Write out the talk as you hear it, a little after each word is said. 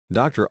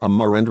Dr.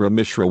 Amarendra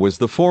Mishra was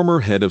the former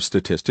head of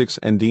statistics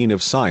and dean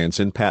of science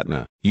in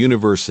Patna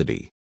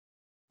University.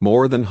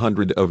 More than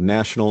 100 of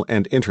national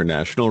and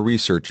international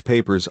research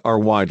papers are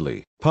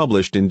widely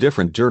published in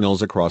different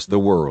journals across the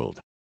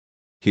world.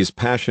 His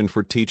passion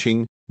for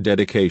teaching,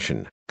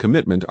 dedication,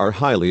 commitment are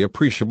highly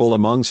appreciable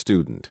among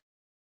students.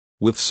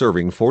 With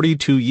serving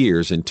 42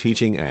 years in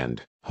teaching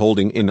and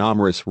holding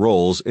enormous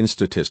roles in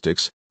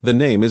statistics, the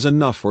name is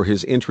enough for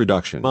his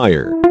introduction.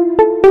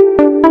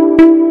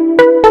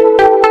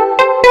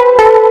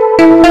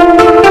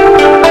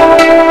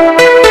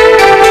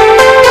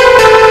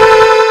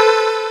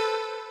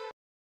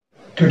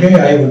 Today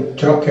I would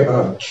talk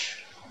about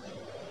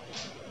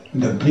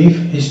the brief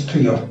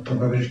history of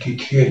probability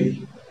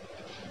theory,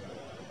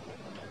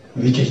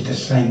 which is the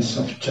science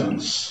of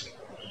chance.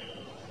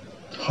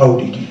 How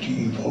did it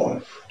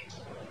evolve?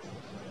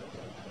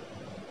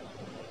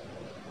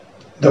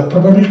 The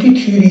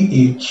probability theory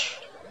is,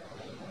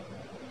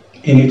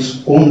 in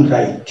its own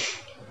right,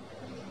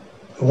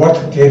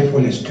 worth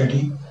careful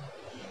study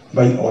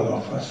by all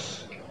of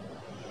us,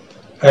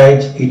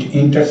 as it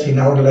enters in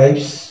our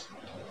lives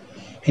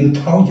in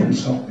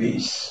thousands of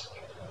ways.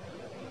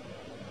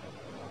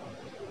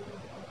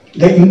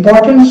 The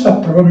importance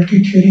of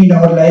probability theory in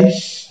our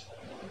lives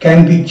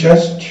can be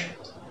judged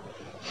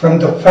from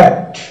the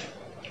fact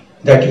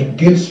that it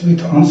deals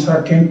with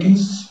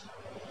uncertainties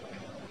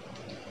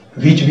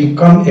which we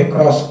come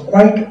across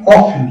quite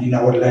often in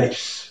our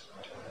lives.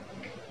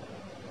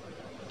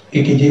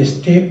 It is a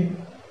step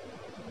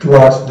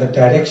towards the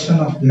direction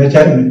of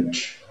measurement,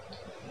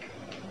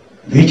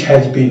 which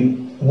has been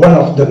one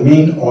of the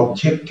main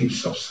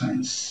objectives of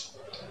science.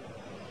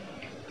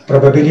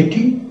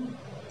 Probability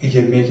is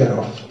a measure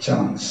of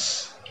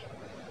chance.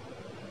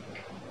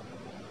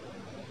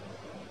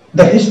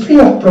 The history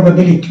of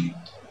probability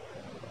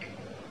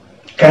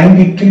can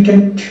be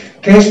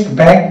traced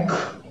back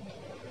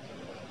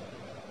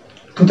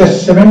to the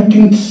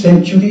 17th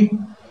century,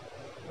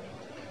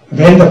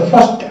 when the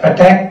first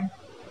attack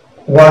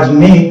was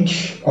made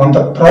on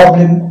the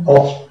problem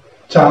of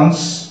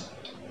chance.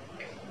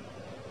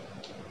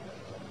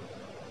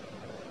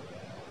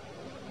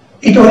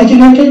 It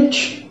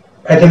originated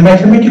as a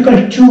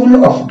mathematical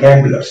tool of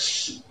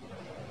gamblers.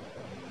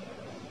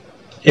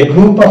 A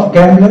group of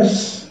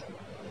gamblers,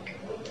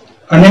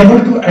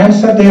 unable to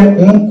answer their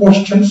own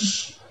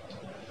questions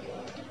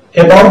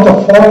about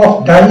the fall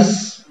of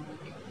dice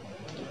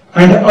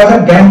and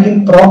other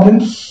gambling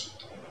problems,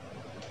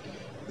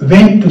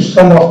 went to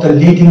some of the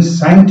leading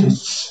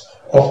scientists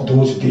of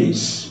those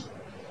days.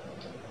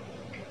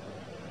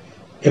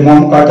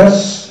 Among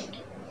others,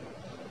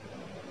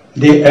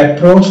 they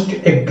approached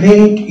a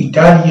great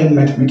Italian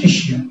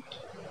mathematician,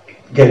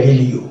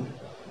 Galileo.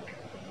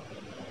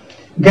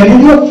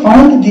 Galileo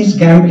found these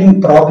gambling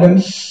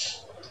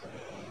problems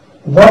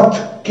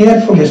worth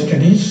careful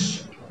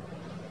studies.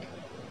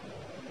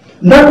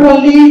 Not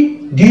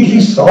only did he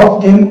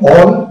solve them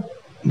all,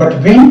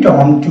 but went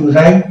on to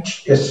write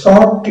a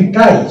short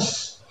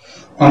treatise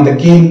on the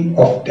game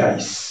of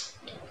dice.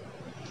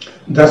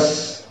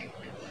 Thus,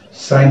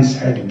 science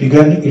had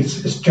begun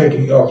its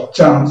study of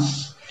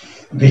chance,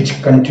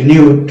 which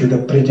continued to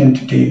the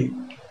present day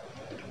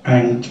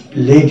and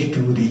led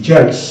to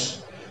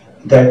results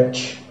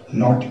that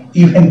not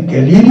even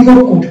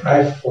Galileo could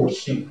have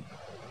foreseen.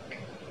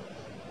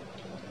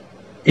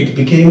 It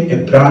became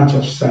a branch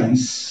of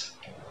science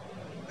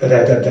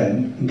rather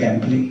than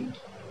gambling.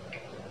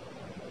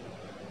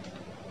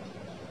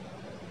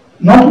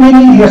 Not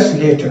many years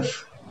later,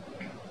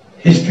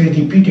 history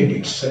repeated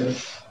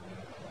itself,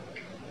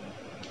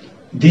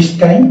 this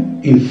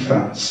time in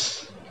France.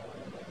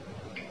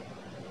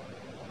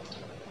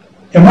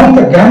 Among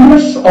the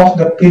gamblers of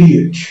the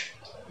period,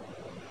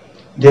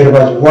 there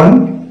was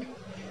one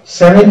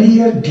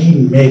Chevalier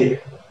de Marais,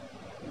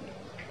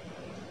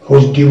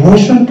 whose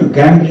devotion to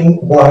gambling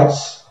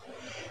was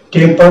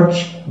tempered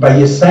by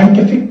a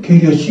scientific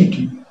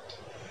curiosity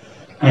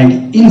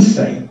and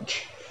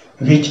insight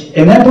which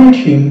enabled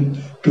him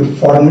to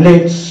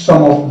formulate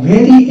some of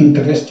very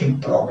interesting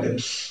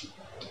problems.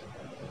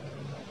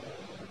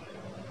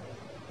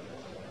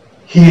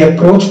 He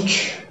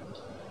approached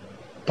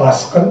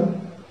Pascal,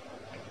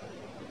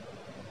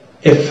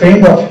 a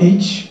friend of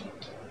his,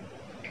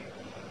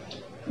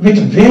 with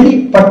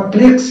very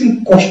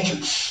perplexing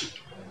questions.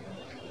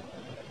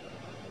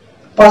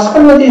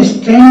 Pascal was a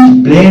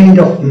strange blend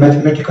of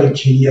mathematical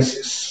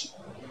geniuses.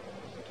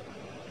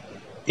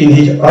 In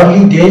his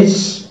early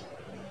days,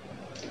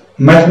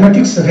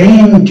 mathematics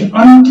reigned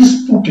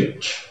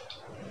undisputed.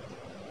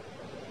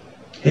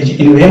 His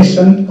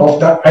invention of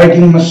the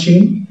adding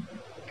machine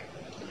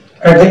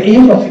at the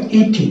age of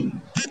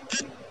 18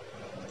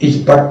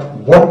 is but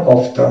one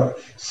of the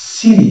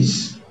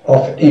series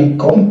of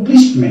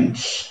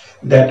accomplishments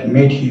that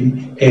made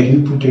him a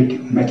reputed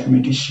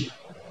mathematician.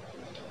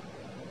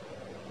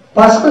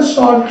 Pascal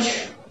solved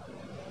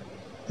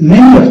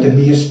many of the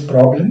nearest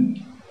problems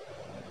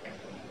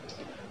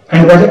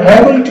and was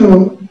able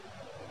to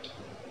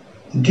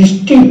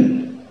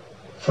distill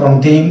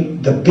from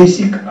them the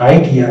basic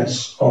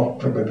ideas of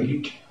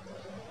probability.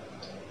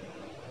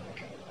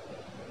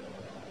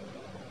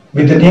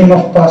 with the name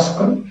of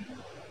Pascal,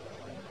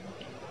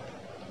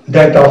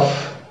 that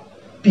of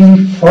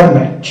P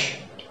format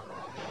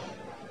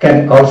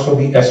can also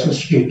be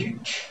associated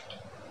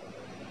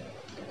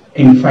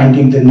in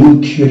finding the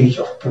new theories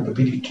of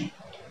probability.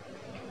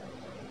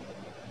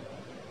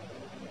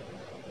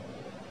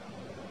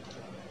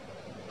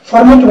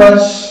 Fermat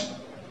was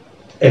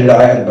a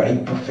lawyer by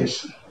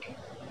profession,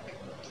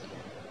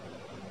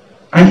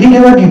 and he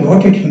never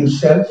devoted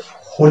himself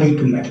wholly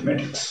to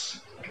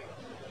mathematics.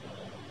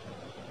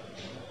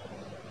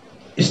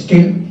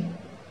 Still,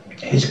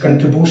 his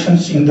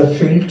contributions in the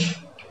field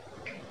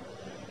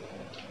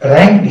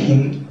ranked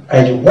him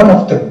as one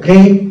of the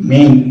great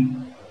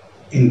men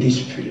in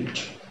this field.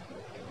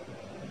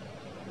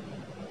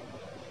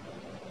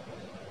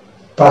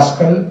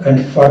 Pascal and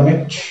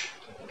Fermat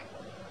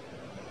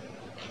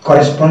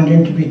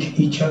corresponded with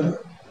each other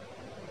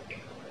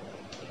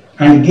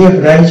and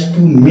gave rise to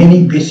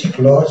many basic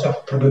laws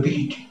of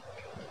probability.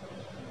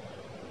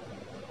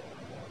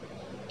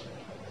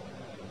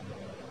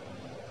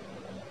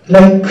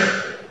 Like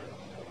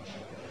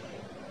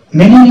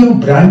many new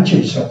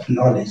branches of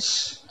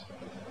knowledge,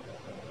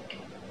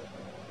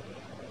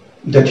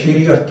 the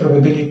theory of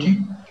probability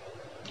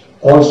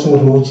also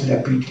rose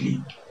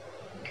rapidly.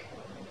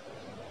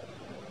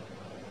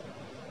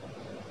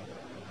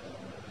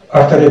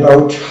 After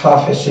about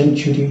half a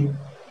century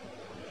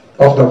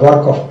of the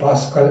work of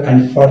Pascal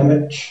and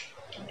Fermat,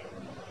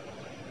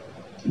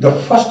 the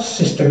first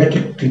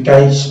systematic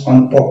treatise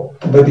on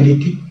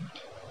probability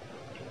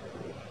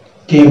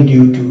came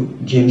due to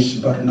James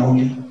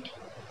Bernoulli,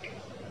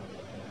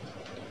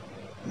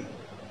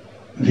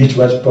 which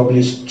was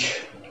published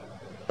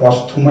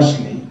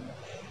posthumously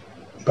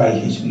by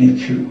his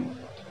nephew,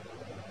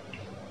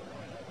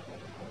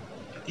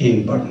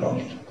 in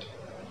Bernoulli.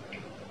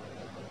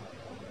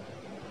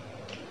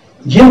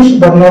 James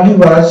Bernoulli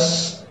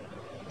was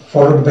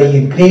followed by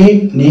a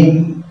great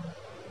name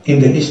in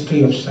the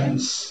history of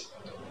science,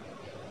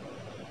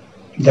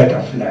 that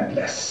of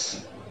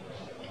Laplace.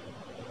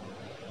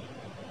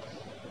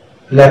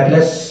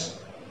 Laplace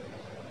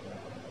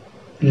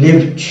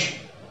lived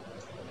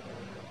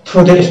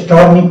through the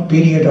stormy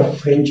period of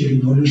French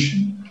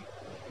Revolution,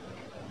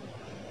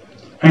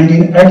 and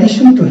in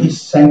addition to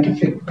his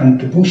scientific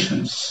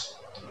contributions,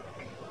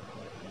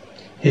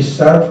 he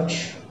served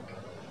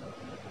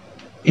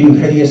in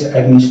various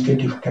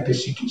administrative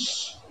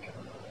capacities.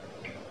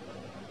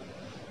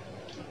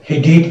 He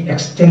did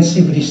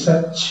extensive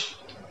research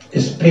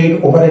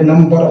spread over a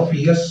number of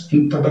years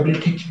in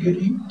probability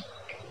theory,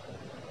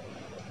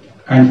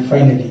 and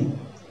finally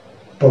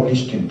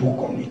published a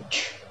book on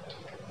it.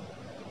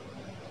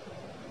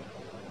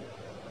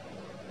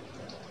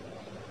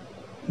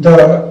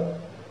 The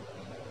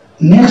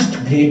next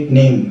great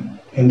name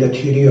in the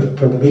theory of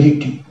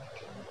probability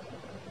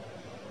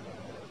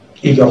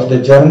is of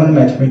the German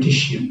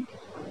mathematician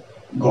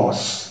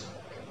Gauss.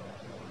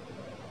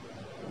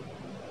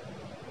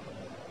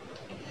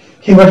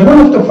 He was one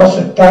of the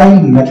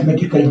versatile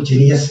mathematical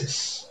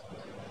geniuses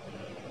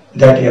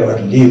that ever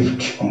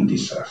lived on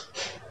this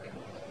earth.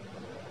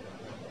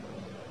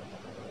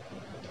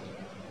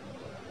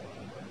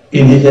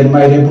 In his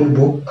admirable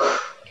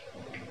book,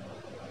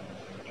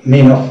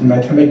 Men of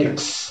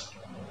Mathematics,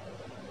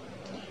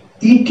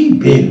 E.T.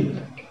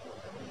 Bell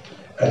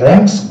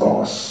ranks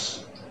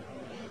Gauss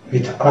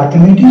with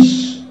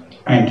Archimedes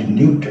and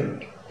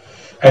Newton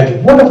as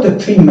one of the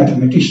three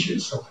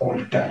mathematicians of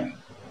all time.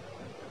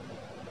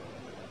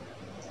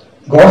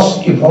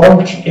 Gauss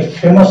evolved a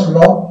famous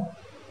law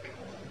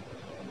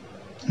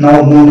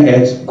now known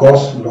as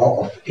Gauss'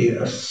 law of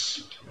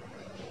errors.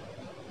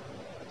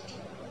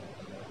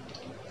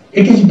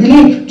 It is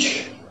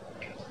believed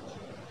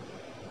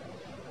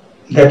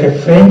that a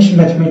French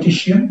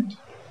mathematician,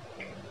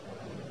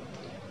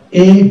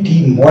 A.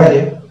 de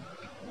Moivre,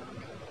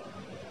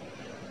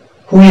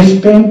 who has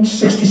spent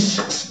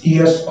 66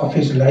 years of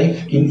his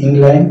life in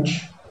England,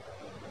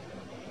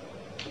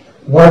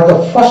 was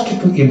the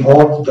first to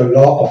evolve the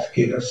law of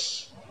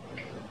errors.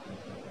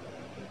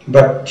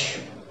 But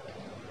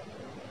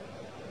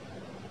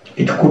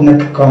it could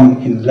not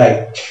come in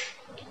light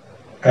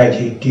as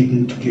he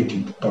didn't get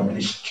it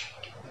published.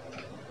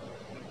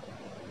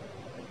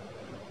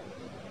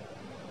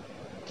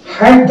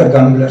 Had the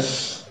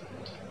gamblers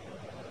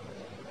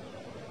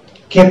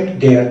kept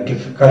their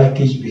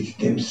difficulties with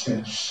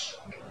themselves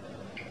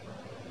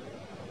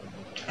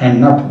and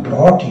not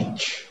brought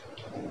it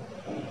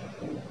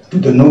to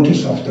the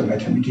notice of the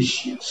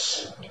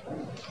mathematicians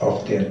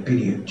of their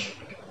period,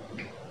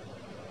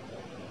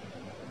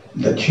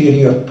 the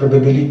theory of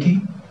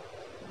probability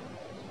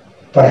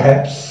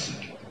perhaps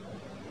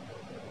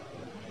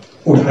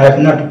would have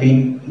not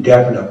been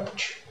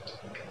developed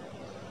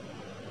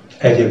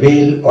as a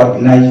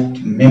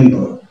well-organized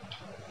member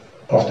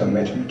of the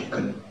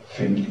mathematical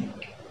family.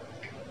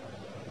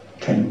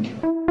 Thank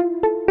you.